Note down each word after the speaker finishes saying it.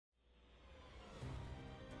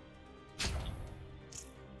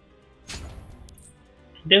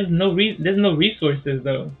There's no resources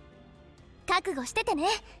though.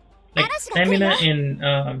 Like stamina and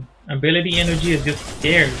ability energy is just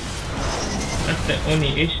scarce. That's the only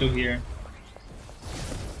issue here.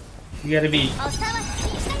 You gotta be.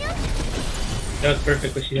 That was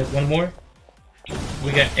perfect, but she has one more.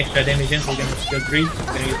 We got extra damage in, so we're gonna skill 3. We're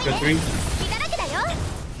gonna use skill 3.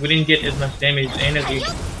 We didn't get as much damage in as we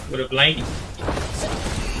would have liked.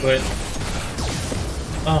 But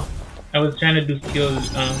oh, I was trying to do skill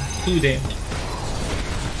 2 then.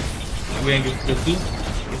 We're gonna do skill 2.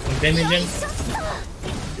 Get some damage in.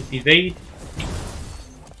 Just evade.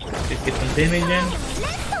 Just get some damage in.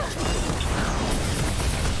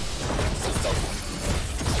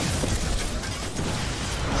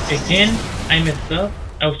 Again, I messed up.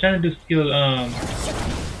 I was trying to do skill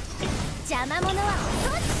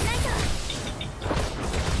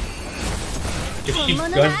if she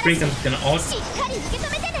does break, I'm just gonna ult.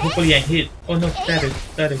 Hopefully I hit. Oh no, status.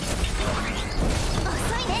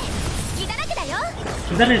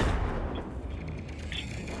 Is that it?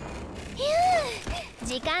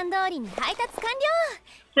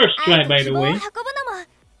 First try, by the way.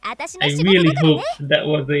 I really hope that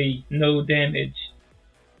was a no damage.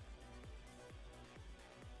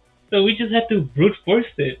 So we just had to brute force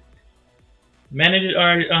it. Manage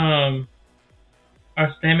our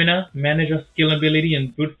stamina, manage our skill ability,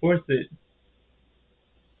 and brute force it.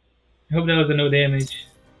 I hope that was a no damage.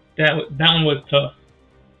 That one was tough.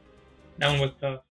 That one was tough.